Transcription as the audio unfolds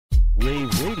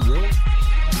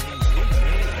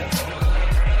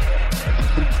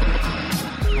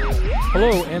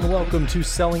Hello and welcome to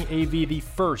Selling AV, the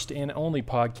first and only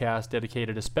podcast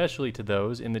dedicated especially to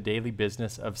those in the daily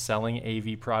business of selling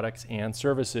AV products and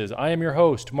services. I am your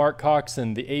host, Mark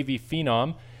Coxon, the AV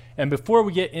Phenom. And before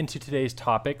we get into today's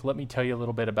topic, let me tell you a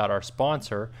little bit about our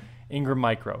sponsor, Ingram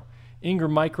Micro.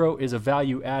 Ingram Micro is a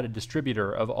value-added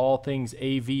distributor of all things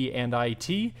AV and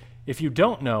IT. If you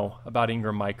don't know about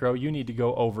Ingram Micro, you need to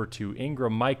go over to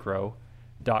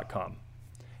ingrammicro.com.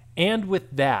 And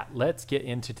with that, let's get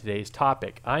into today's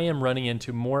topic. I am running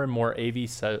into more and more AV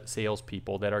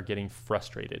salespeople that are getting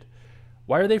frustrated.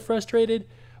 Why are they frustrated?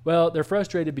 Well, they're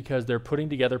frustrated because they're putting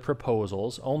together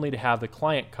proposals only to have the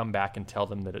client come back and tell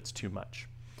them that it's too much.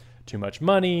 Too much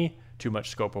money, too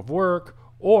much scope of work,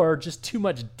 or just too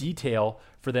much detail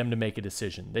for them to make a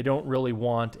decision. They don't really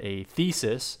want a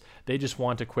thesis. They just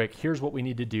want a quick, here's what we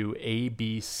need to do, A,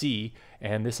 B, C,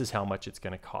 and this is how much it's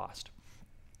going to cost.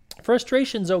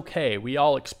 Frustration's okay. We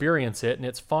all experience it, and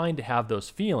it's fine to have those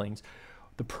feelings.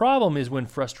 The problem is when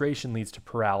frustration leads to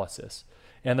paralysis.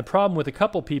 And the problem with a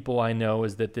couple people I know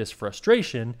is that this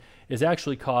frustration is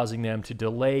actually causing them to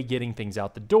delay getting things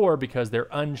out the door because they're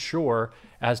unsure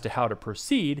as to how to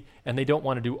proceed, and they don't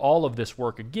want to do all of this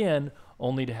work again,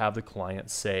 only to have the client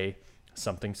say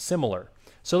something similar.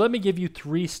 So let me give you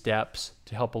 3 steps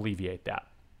to help alleviate that.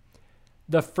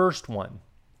 The first one,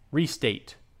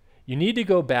 restate. You need to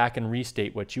go back and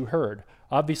restate what you heard.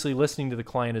 Obviously, listening to the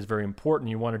client is very important.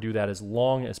 You want to do that as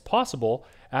long as possible,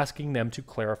 asking them to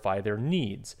clarify their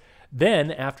needs.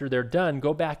 Then, after they're done,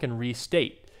 go back and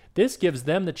restate. This gives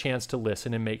them the chance to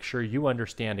listen and make sure you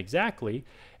understand exactly,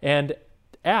 and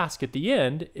ask at the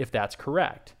end if that's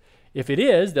correct. If it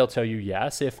is, they'll tell you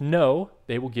yes. If no,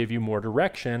 they will give you more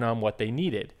direction on what they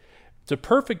needed. It's a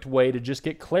perfect way to just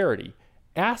get clarity.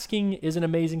 Asking is an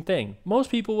amazing thing.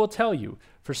 Most people will tell you.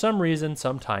 For some reason,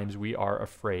 sometimes we are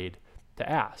afraid to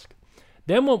ask.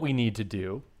 Then what we need to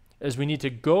do is we need to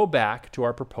go back to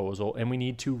our proposal and we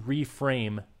need to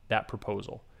reframe that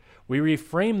proposal. We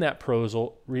reframe that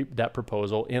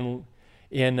proposal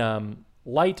in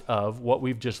light of what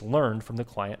we've just learned from the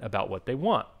client about what they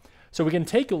want. So we can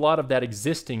take a lot of that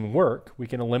existing work, we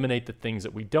can eliminate the things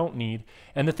that we don't need,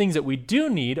 and the things that we do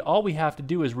need, all we have to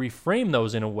do is reframe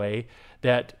those in a way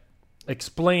that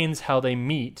explains how they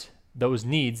meet those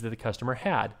needs that the customer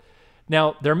had.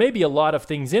 Now, there may be a lot of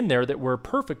things in there that were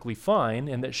perfectly fine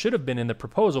and that should have been in the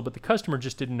proposal, but the customer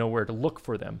just didn't know where to look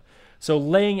for them. So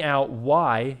laying out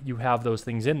why you have those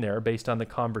things in there based on the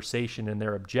conversation and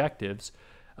their objectives,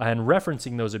 and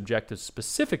referencing those objectives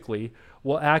specifically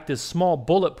will act as small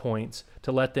bullet points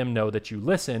to let them know that you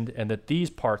listened and that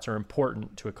these parts are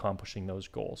important to accomplishing those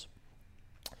goals.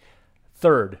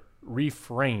 Third,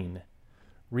 refrain.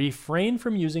 Refrain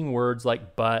from using words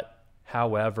like but,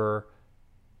 however,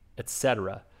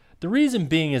 etc. The reason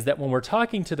being is that when we're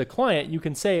talking to the client, you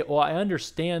can say, well, I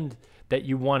understand that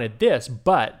you wanted this,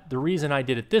 but the reason I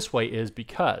did it this way is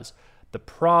because. The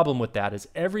problem with that is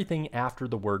everything after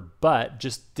the word but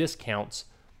just discounts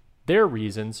their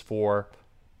reasons for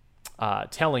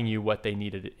telling you what they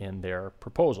needed in their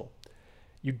proposal.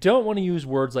 You don't want to use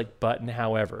words like but and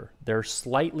however. They're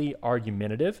slightly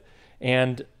argumentative,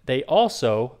 and they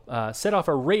also set off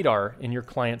a radar in your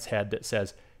client's head that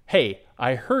says, hey,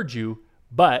 I heard you,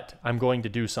 but I'm going to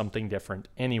do something different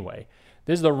anyway.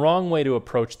 This is the wrong way to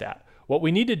approach that. What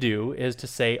we need to do is to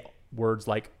say words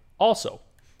like also.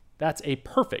 That's a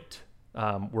perfect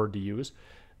word to use.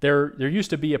 There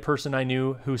used to be a person I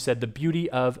knew who said the beauty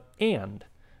of and.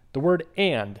 The word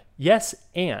and. Yes,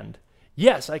 and.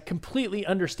 Yes, I completely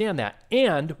understand that.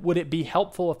 And would it be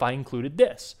helpful if I included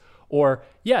this? Or,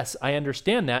 yes, I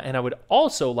understand that, and I would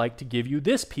also like to give you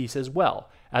this piece as well,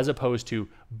 as opposed to,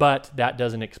 but that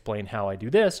doesn't explain how I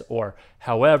do this, or,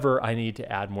 however, I need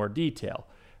to add more detail.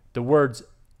 The words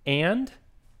and,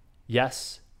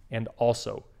 yes, and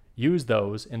also. Use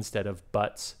those instead of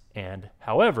buts and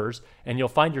howevers, and you'll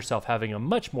find yourself having a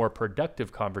much more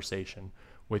productive conversation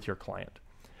with your client.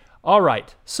 All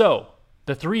right, so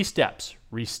the 3 steps: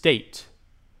 restate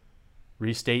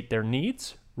their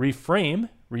needs,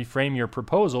 reframe your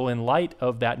proposal in light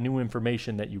of that new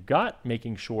information that you got,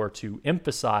 making sure to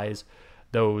emphasize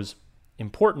those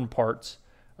important parts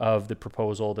of the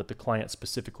proposal that the client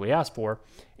specifically asked for,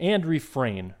 and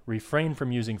refrain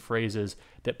from using phrases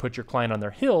that put your client on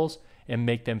their heels and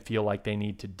make them feel like they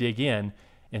need to dig in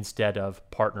instead of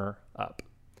partner up.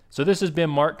 So this has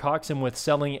been Mark Coxon with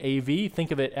Selling AV.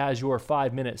 Think of it as your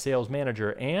 5-minute sales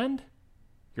manager, and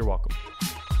you're welcome.